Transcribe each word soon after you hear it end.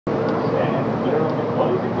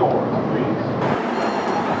closing doors, please.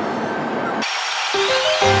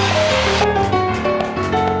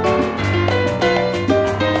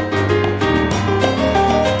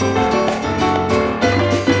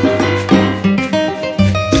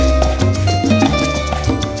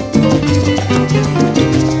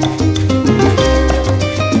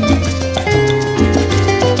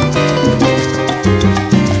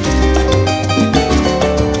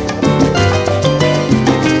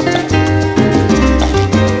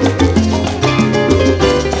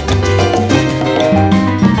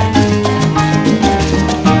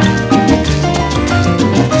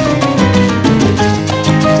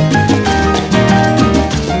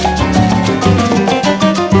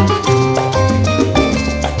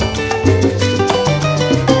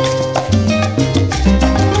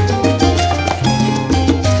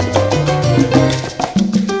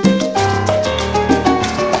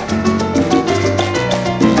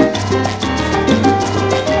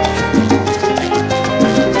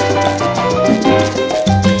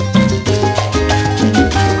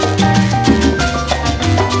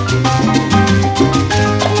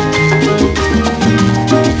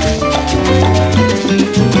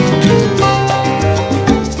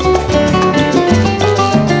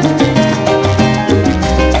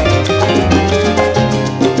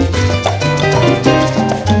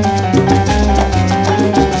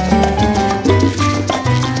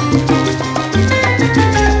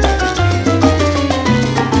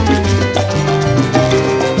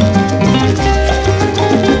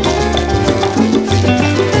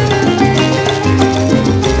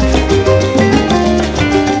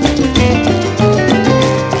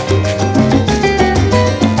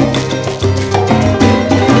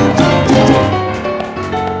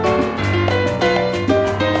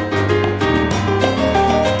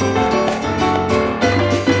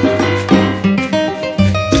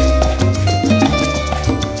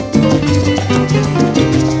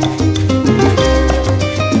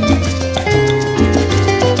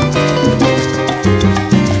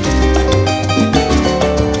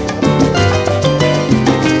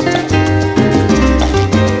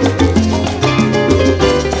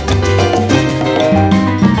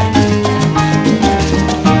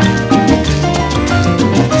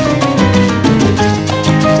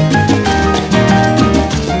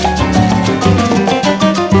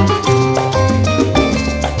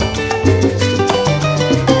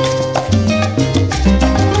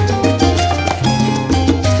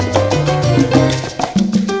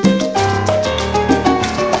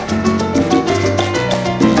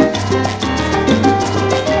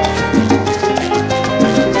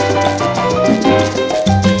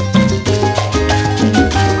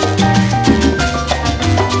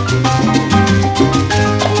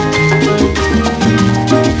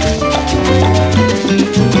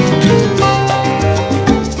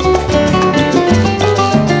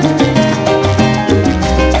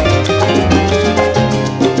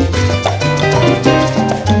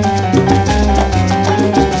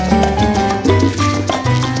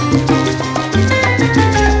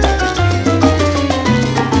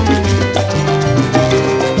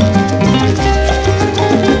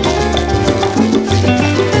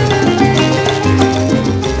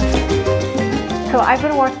 I've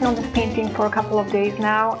been working on this painting for a couple of days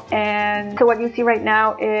now, and so what you see right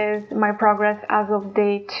now is my progress as of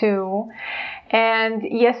day 2. And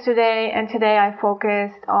yesterday and today I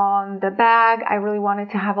focused on the bag. I really wanted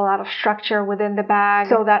to have a lot of structure within the bag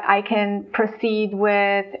so that I can proceed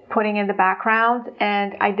with putting in the background.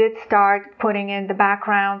 And I did start putting in the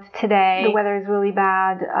background today. The weather is really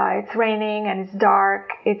bad. It's raining and it's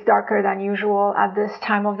dark. It's darker than usual at this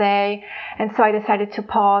time of day. And so I decided to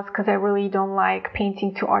pause because I really don't like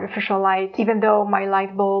painting to artificial light, even though my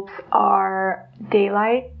light bulbs are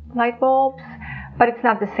daylight light bulbs. But it's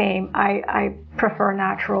not the same. I prefer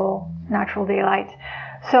natural daylight.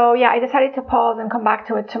 So yeah, I decided to pause and come back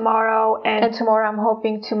to it tomorrow. And tomorrow I'm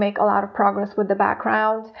hoping to make a lot of progress with the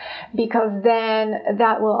background, because then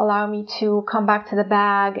that will allow me to come back to the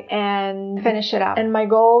bag and finish it up. And my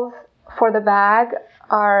goals for the bag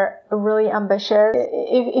are really ambitious.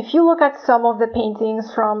 If you look at some of the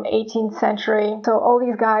paintings from 18th century, so all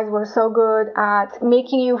these guys were so good at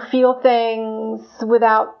making you feel things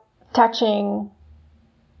without touching.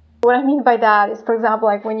 What I mean by that is, for example,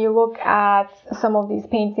 like when you look at some of these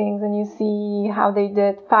paintings and you see how they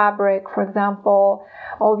did fabric, for example,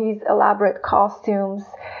 all these elaborate costumes,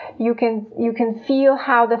 you can feel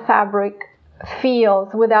how the fabric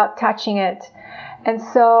feels without touching it. And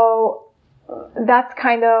so that's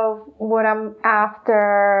kind of what I'm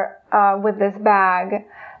after with this bag.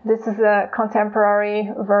 This is a contemporary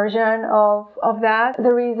version of that.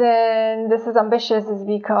 The reason this is ambitious is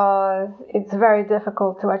because it's very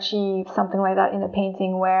difficult to achieve something like that in a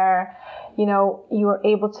painting where, you know,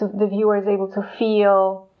 the viewer is able to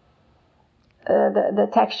feel the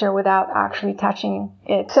texture without actually touching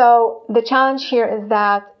it. So the challenge here is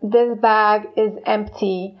that this bag is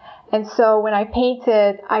empty. And so when I paint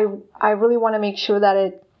it, I really want to make sure that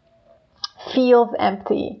it feels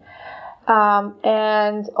empty.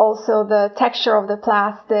 And also the texture of the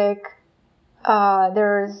plastic,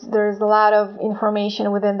 there's a lot of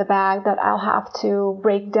information within the bag that I'll have to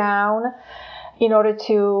break down in order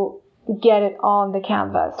to get it on the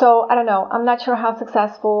canvas. So I don't know, I'm not sure how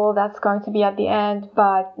successful that's going to be at the end,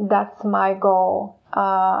 but that's my goal.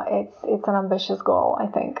 It's an ambitious goal, I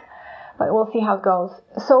think, but we'll see how it goes.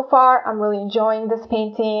 So far, I'm really enjoying this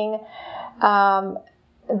painting.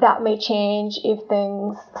 That may change if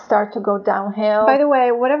things start to go downhill. By the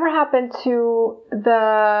way, whatever happened to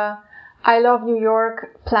the I Love New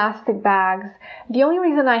York plastic bags? The only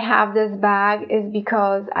reason I have this bag is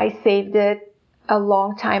because I saved it a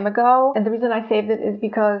long time ago. And the reason I saved it is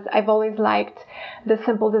because I've always liked the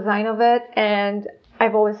simple design of it, and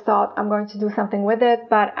I've always thought I'm going to do something with it,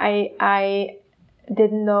 but I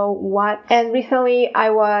didn't know what. And recently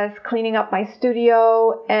I was cleaning up my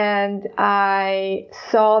studio and I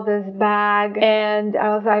saw this bag and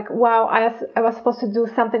I was like, wow, I was supposed to do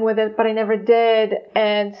something with it, but I never did.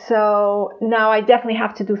 And so now I definitely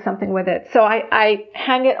have to do something with it. So I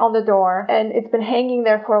hang it on the door, and it's been hanging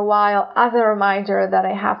there for a while as a reminder that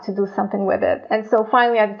I have to do something with it. And so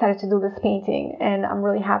finally I decided to do this painting, and I'm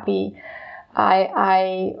really happy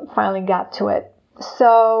I finally got to it.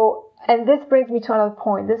 So, and this brings me to another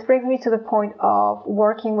point. This brings me to the point of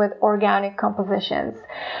working with organic compositions.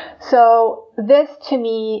 So this to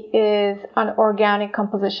me is an organic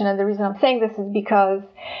composition, and the reason I'm saying this is because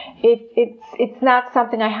it's not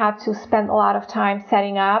something I had to spend a lot of time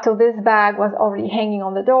setting up. So this bag was already hanging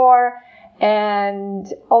on the door, and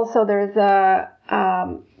also there's a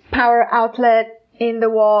power outlet in the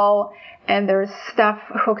wall, and there's stuff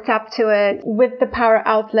hooked up to it. With the power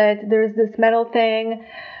outlet, there's this metal thing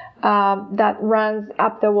that runs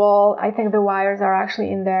up the wall. I think the wires are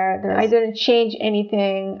actually in there. I didn't change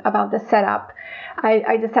anything about the setup.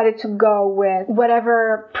 I decided to go with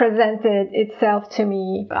whatever presented itself to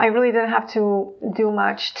me. I really didn't have to do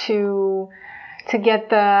much to get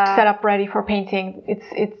the setup ready for painting.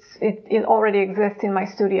 It already exists in my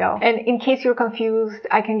studio. And in case you're confused,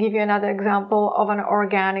 I can give you another example of an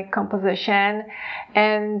organic composition.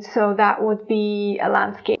 And so that would be a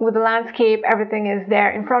landscape. With the landscape, everything is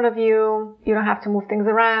there in front of you. You don't have to move things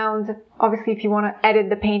around. Obviously, if you want to edit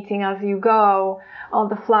the painting as you go on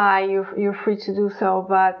the fly, you're free to do so,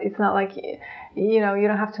 but it's not like, you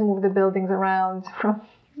don't have to move the buildings around from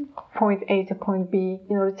point A to point B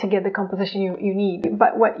in order to get the composition you need.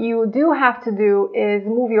 But what you do have to do is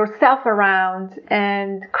move yourself around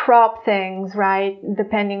and crop things, right?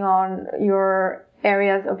 Depending on your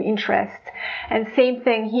areas of interest. And same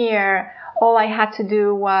thing here. All I had to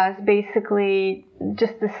do was basically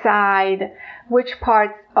just decide which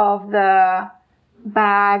parts of the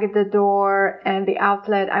bag, the door, and the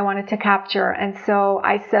outlet I wanted to capture. And so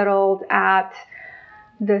I settled at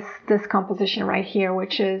this composition right here,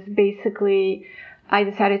 which is basically, I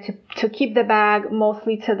decided to keep the bag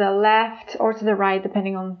mostly to the left or to the right,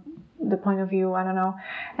 depending on the point of view, I don't know,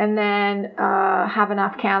 and then have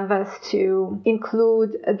enough canvas to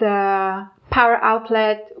include the power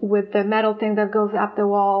outlet with the metal thing that goes up the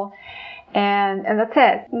wall, and that's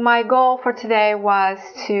it. My goal for today was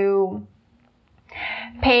to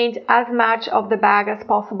paint as much of the bag as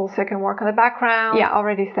possible so I can work on the background. Yeah, I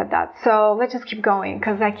already said that. So let's just keep going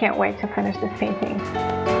because I can't wait to finish this painting.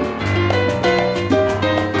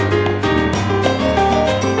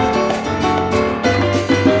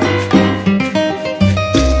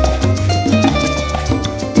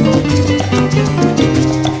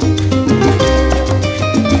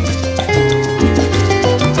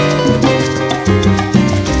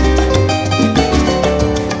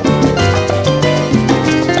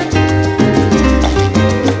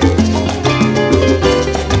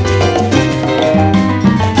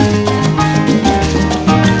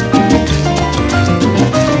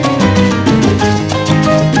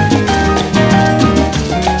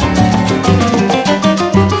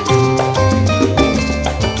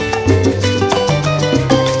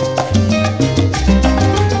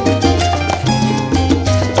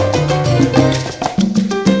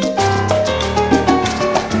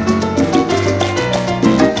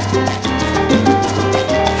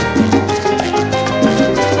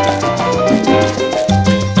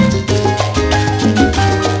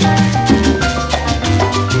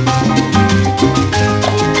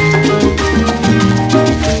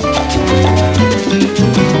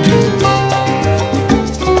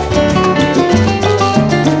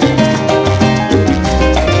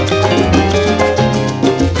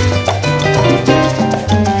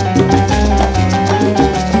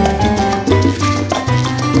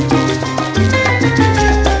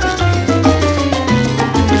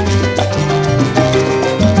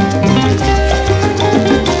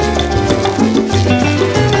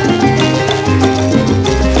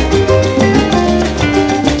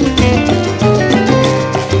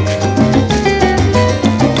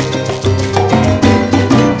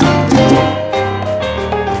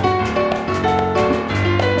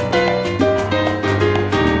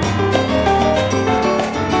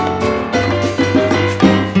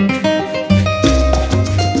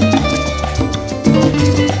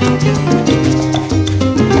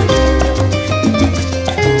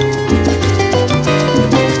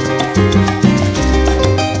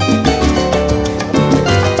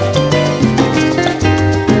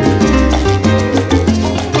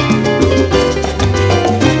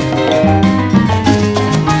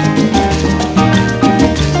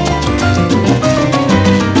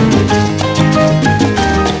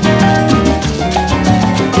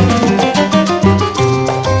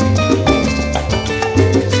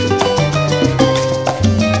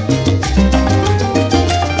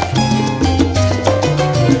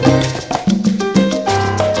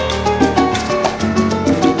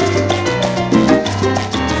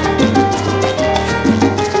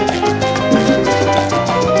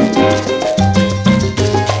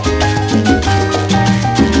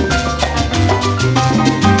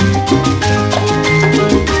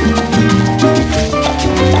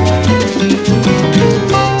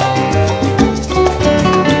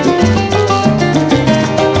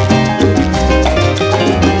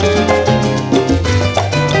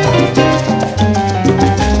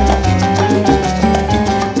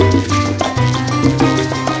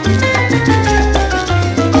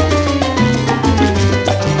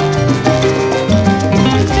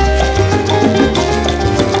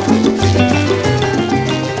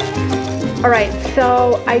 All right,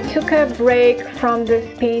 so I took a break from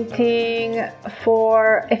this painting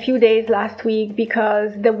for a few days last week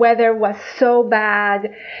because the weather was so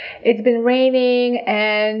bad. It's been raining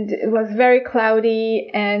and it was very cloudy,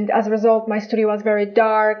 and as a result my studio was very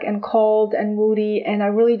dark and cold and moody, and I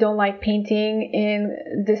really don't like painting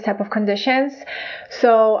in this type of conditions.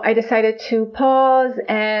 So I decided to pause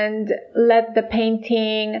and let the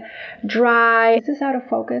painting dry. Is this out of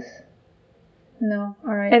focus? No,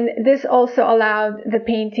 all right. And this also allowed the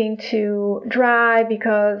painting to dry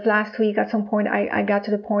because last week at some point I got to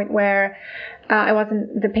the point where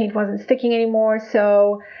the paint wasn't sticking anymore.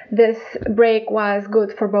 So this break was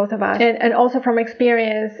good for both of us. And also from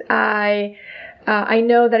experience, I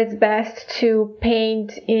know that it's best to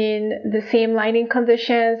paint in the same lighting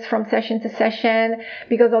conditions from session to session,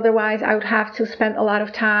 because otherwise I would have to spend a lot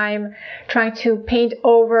of time trying to paint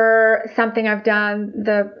over something I've done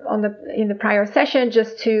in the prior session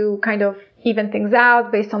just to kind of even things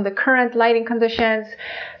out based on the current lighting conditions.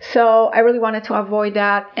 So I really wanted to avoid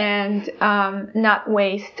that and not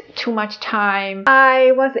waste too much time.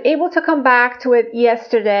 I was able to come back to it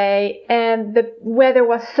yesterday, and the weather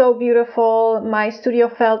was so beautiful. My studio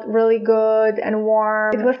felt really good and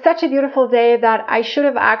warm. It was such a beautiful day that I should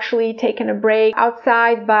have actually taken a break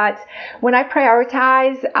outside, but when I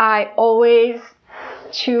prioritize, I always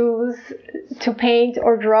choose to paint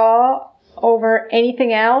or draw over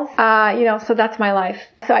anything else, so that's my life.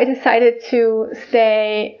 So I decided to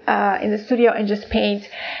stay in the studio and just paint.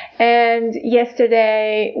 And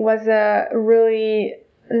yesterday was a really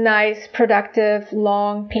nice, productive,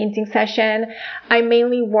 long painting session. I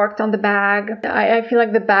mainly worked on the bag. I feel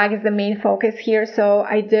like the bag is the main focus here, so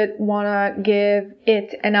I did want to give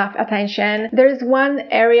it enough attention. There's one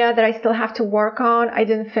area that I still have to work on. I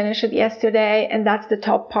didn't finish it yesterday, and that's the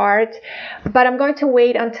top part. But I'm going to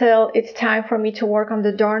wait until it's time for me to work on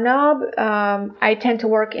the doorknob. I tend to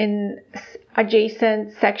work in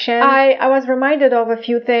adjacent section. I was reminded of a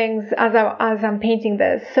few things as I'm painting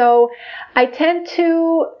this. So I tend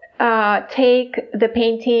to take the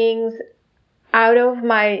paintings out of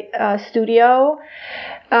my studio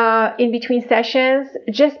in between sessions,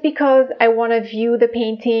 just because I want to view the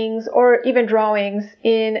paintings or even drawings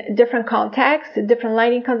in different contexts, different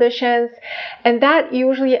lighting conditions, and that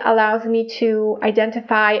usually allows me to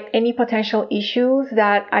identify any potential issues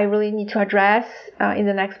that I really need to address in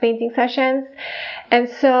the next painting sessions. And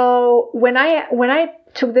so when I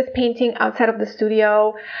took this painting outside of the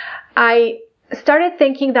studio, I started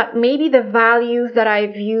thinking that maybe the values that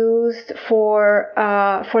I've used for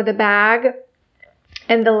the bag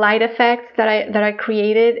and the light effects that I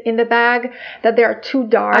created in the bag, that they are too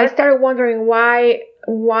dark. I started wondering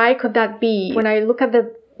why could that be? When I look at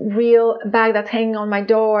the real bag that's hanging on my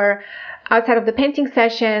door outside of the painting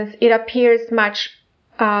sessions, it appears much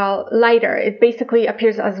lighter. It basically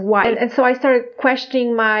appears as white. And so I started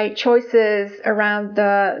questioning my choices around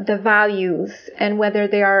the values and whether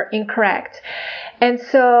they are incorrect. And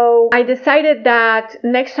so I decided that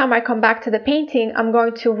next time I come back to the painting, I'm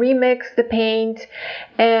going to remix the paint,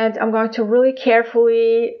 and I'm going to really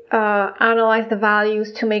carefully analyze the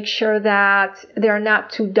values to make sure that they're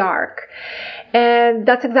not too dark. And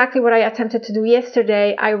that's exactly what I attempted to do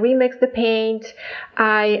yesterday. I remixed the paint.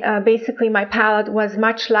 Basically my palette was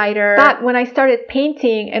much lighter. But when I started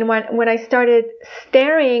painting and when I started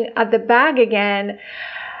staring at the bag again,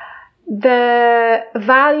 the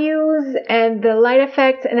values and the light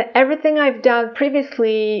effects and everything I've done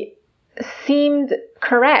previously seemed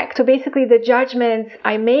correct. So basically the judgments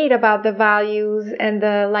I made about the values and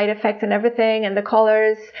the light effects and everything and the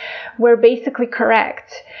colors were basically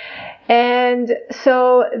correct. And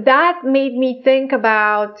so that made me think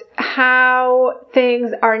about how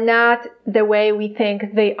things are not the way we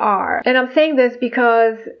think they are. And I'm saying this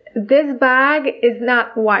because this bag is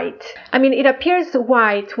not white. I mean, it appears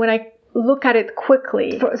white when I look at it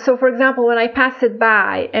quickly. So for example, when I pass it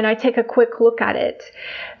by and I take a quick look at it,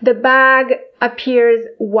 the bag appears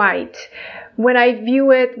white. When I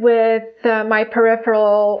view it with my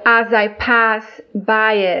peripheral as I pass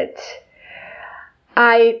by it,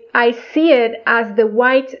 I see it as the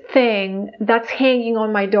white thing that's hanging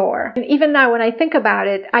on my door. And even now when I think about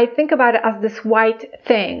it as this white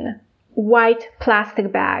thing, white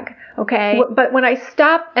plastic bag, okay? But when I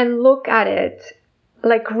stop and look at it,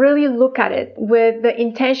 like really look at it with the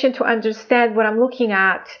intention to understand what I'm looking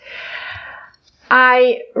at,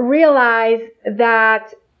 I realize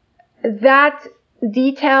that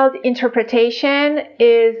detailed interpretation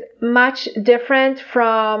is much different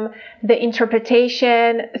from the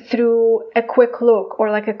interpretation through a quick look or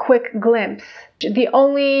like a quick glimpse. The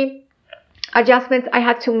only adjustments I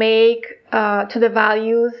had to make to the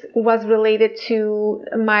values was related to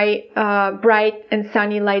my bright and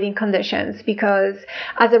sunny lighting conditions, because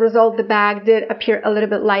as a result the bag did appear a little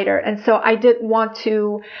bit lighter, and so I did want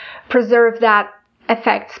to preserve that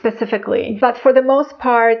effect specifically. But for the most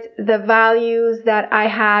part, the values that I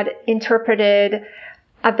had interpreted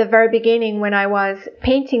at the very beginning when I was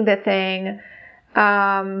painting the thing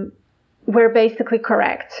were basically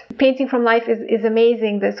correct. Painting from life is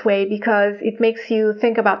amazing this way because it makes you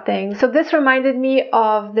think about things. So this reminded me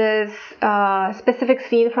of this specific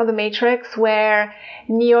scene from The Matrix where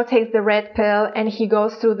Neo takes the red pill and he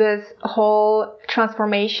goes through this whole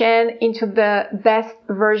transformation into the best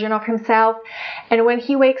version of himself. And when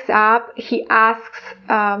he wakes up, he asks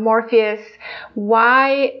Morpheus,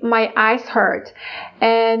 why my eyes hurt?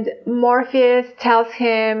 And Morpheus tells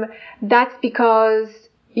him, that's because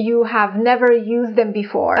you have never used them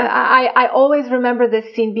before. I always remember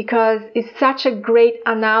this scene because it's such a great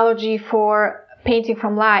analogy for painting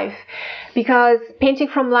from life, because painting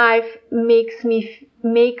from life makes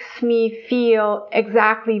me feel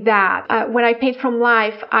exactly that. When I paint from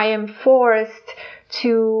life, I am forced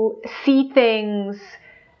to see things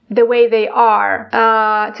the way they are,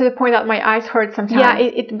 to the point that my eyes hurt sometimes. Yeah,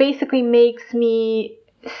 it basically makes me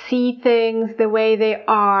see things the way they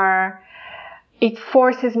are. It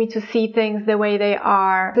forces me to see things the way they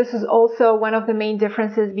are. This is also one of the main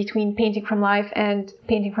differences between painting from life and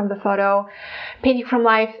painting from the photo. Painting from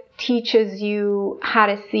life teaches you how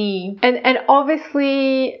to see. And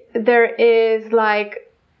obviously there is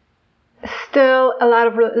like still a lot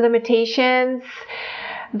of limitations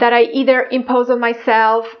that I either impose on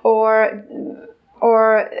myself or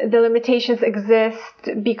the limitations exist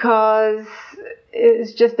because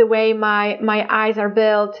it's just the way my eyes are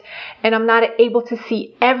built, and I'm not able to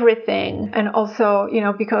see everything. And also,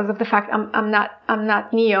 because of the fact I'm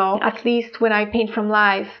not Neo, at least when I paint from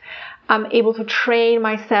life, I'm able to train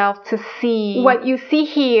myself to see. What you see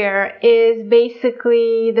here is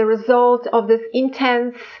basically the result of this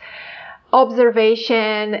intense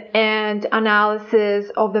observation and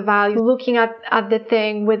analysis of the value, looking at the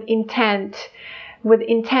thing with intent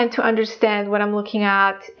to understand what I'm looking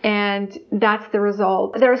at, and that's the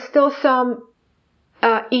result. There are still some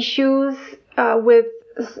issues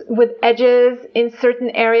with edges in certain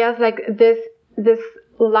areas, like this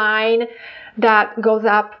line that goes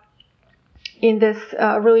up in this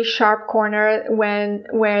really sharp corner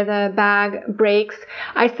where the bag breaks.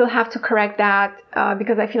 I still have to correct that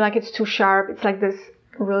because I feel like it's too sharp. It's like this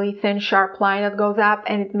really thin, sharp line that goes up,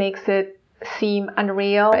 and it makes it seem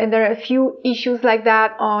unreal. And there are a few issues like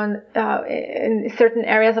that on in certain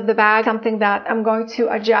areas of the bag, something that I'm going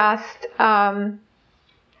to adjust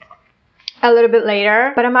a little bit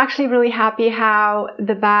later. But I'm actually really happy how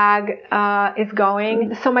the bag is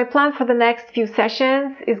going. So my plan for the next few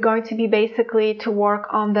sessions is going to be basically to work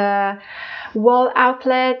on the wall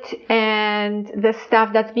outlet and the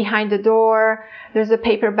stuff that's behind the door. There's a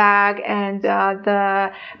paper bag and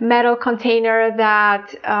the metal container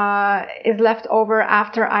that is left over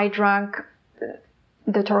after I drank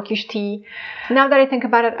the Turkish tea. Now that I think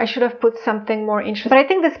about it, I should have put something more interesting. But I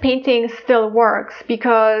think this painting still works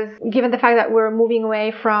because given the fact that we're moving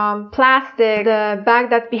away from plastic, the bag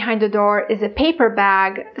that's behind the door is a paper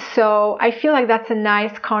bag. So I feel like that's a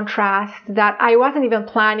nice contrast that I wasn't even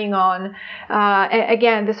planning on.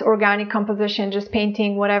 Again, this organic composition, just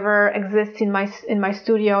painting whatever exists in my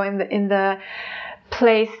studio, in the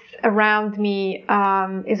place around me,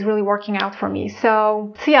 is really working out for me.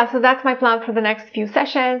 So that's my plan for the next few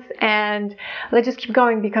sessions, and let's just keep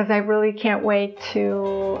going because I really can't wait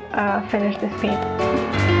to finish this paint.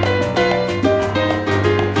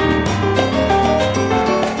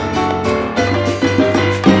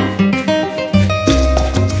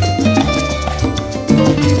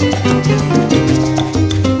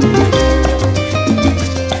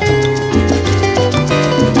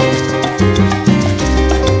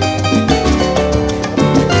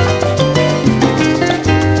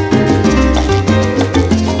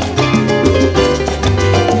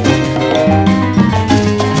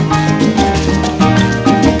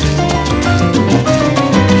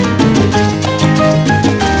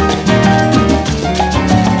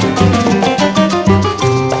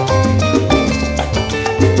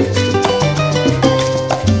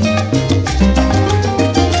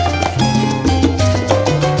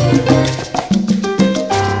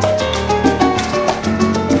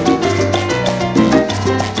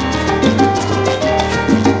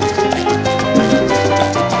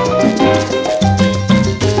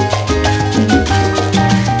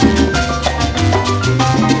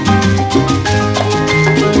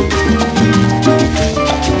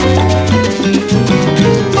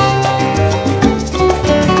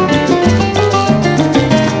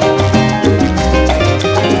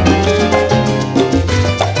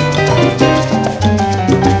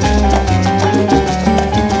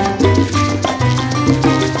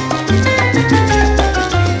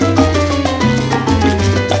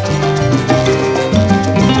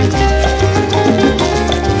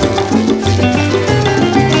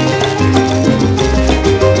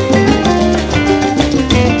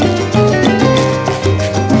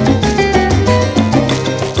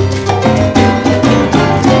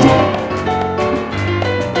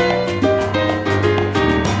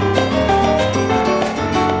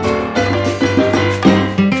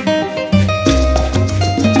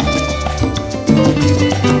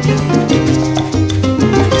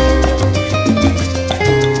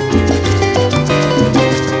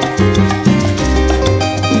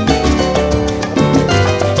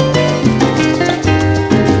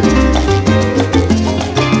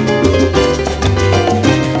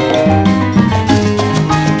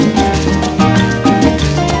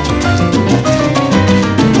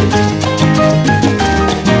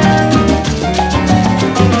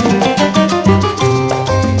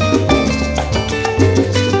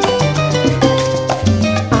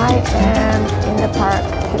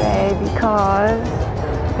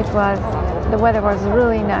 the weather was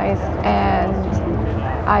really nice, and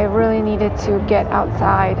I really needed to get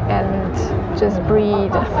outside and just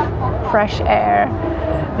breathe fresh air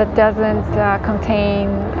that doesn't contain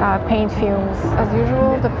paint fumes. As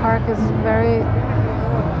usual, the park is very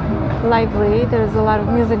lively. There's a lot of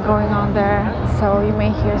music going on there, so you may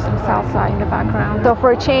hear some salsa in the background. So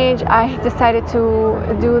for a change, I decided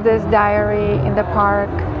to do this diary in the park.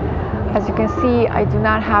 As you can see, I do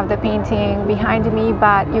not have the painting behind me,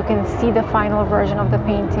 but you can see the final version of the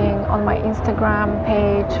painting on my Instagram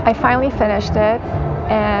page. I finally finished it,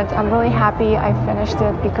 and I'm really happy I finished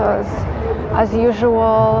it because, as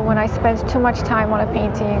usual, when I spend too much time on a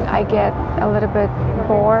painting, I get a little bit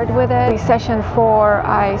bored with it. In session 4,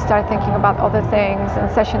 I start thinking about other things. In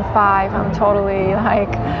session 5, I'm totally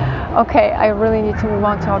like, okay, I really need to move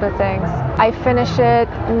on to other things. I finish it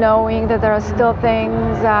knowing that there are still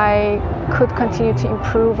things I could continue to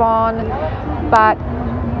improve on, but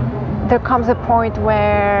there comes a point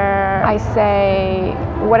where I say,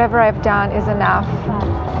 whatever I've done is enough,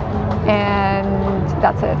 and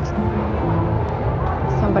that's it.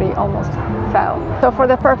 Somebody almost fell. So for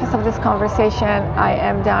the purpose of this conversation, I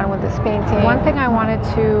am done with this painting. One thing I wanted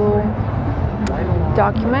to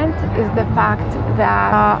document is the fact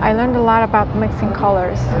that I learned a lot about mixing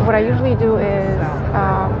colors. What I usually do is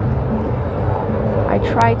I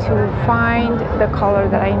try to find the color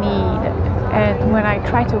that I need, and when I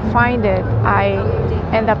try to find it, I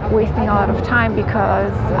end up wasting a lot of time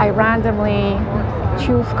because I randomly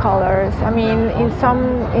choose colors. I mean, in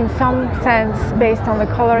some sense, based on the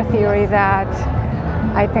color theory that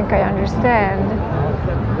I think I understand,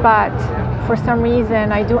 but for some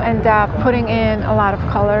reason I do end up putting in a lot of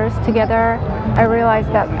colors together. I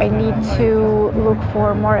realized that I need to look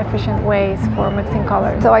for more efficient ways for mixing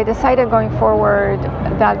colors. So I decided going forward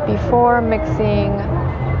that before mixing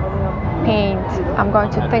paint, I'm going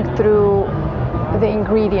to think through the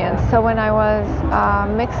ingredients. So when I was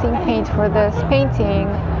mixing paint for this painting,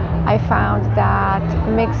 I found that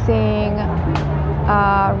mixing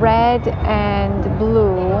red and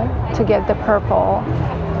blue to get the purple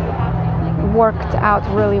worked out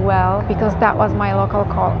really well because that was my local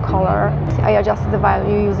color. I adjusted the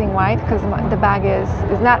value using white because the bag is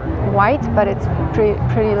not white, but it's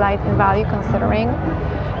pretty light in value considering.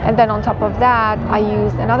 And then on top of that, I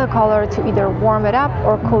used another color to either warm it up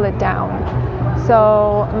or cool it down.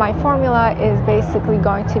 So my formula is basically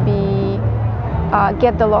going to be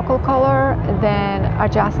get the local color, then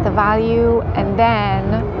adjust the value, and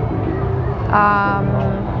then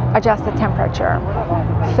adjust the temperature.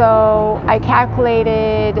 So I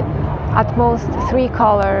calculated at most 3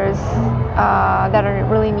 colors that are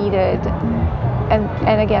really needed,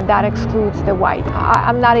 and again, that excludes the white.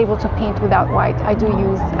 I'm not able to paint without white. I did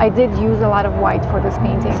use a lot of white for this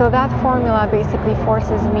painting. So that formula basically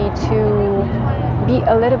forces me to be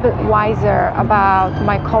a little bit wiser about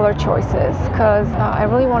my color choices, because I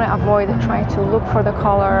really want to avoid trying to look for the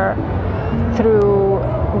color through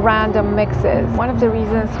random mixes. One of the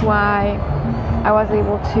reasons why I was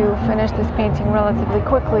able to finish this painting relatively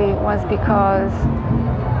quickly was because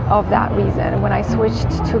of that reason. When I switched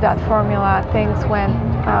to that formula, things went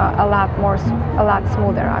a lot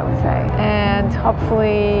smoother, I would say. And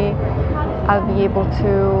hopefully I'll be able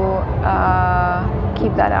to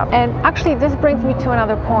keep that up. And actually this brings me to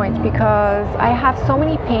another point, because I have so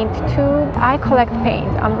many paint tubes. I collect paint.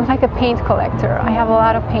 I'm like a paint collector. I have a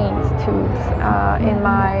lot of paint tubes in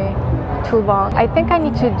my toolbox. I think I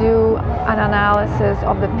need to do an analysis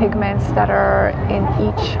of the pigments that are in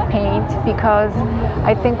each paint, because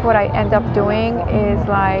I think what I end up doing is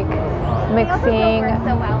like mixing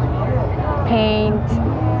paint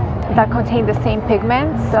that contain the same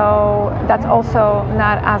pigments, so that's also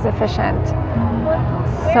not as efficient.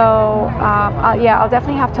 So yeah, I'll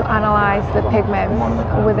definitely have to analyze the pigments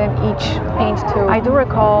within each paint tube. I do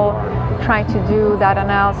recall trying to do that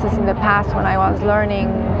analysis in the past when I was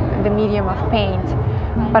learning the medium of paint,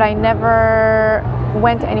 but I never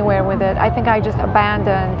went anywhere with it. I think I just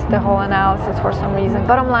abandoned the whole analysis for some reason.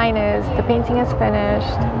 Bottom line is, the painting is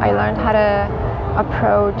finished. I learned how to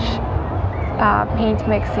approach paint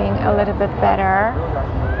mixing a little bit better,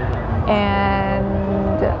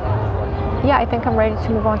 and yeah, I think I'm ready to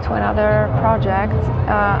move on to another project.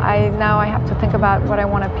 Now I have to think about what I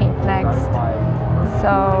want to paint next.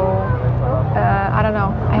 So I don't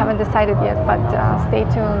know, I haven't decided yet, but stay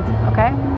tuned, okay?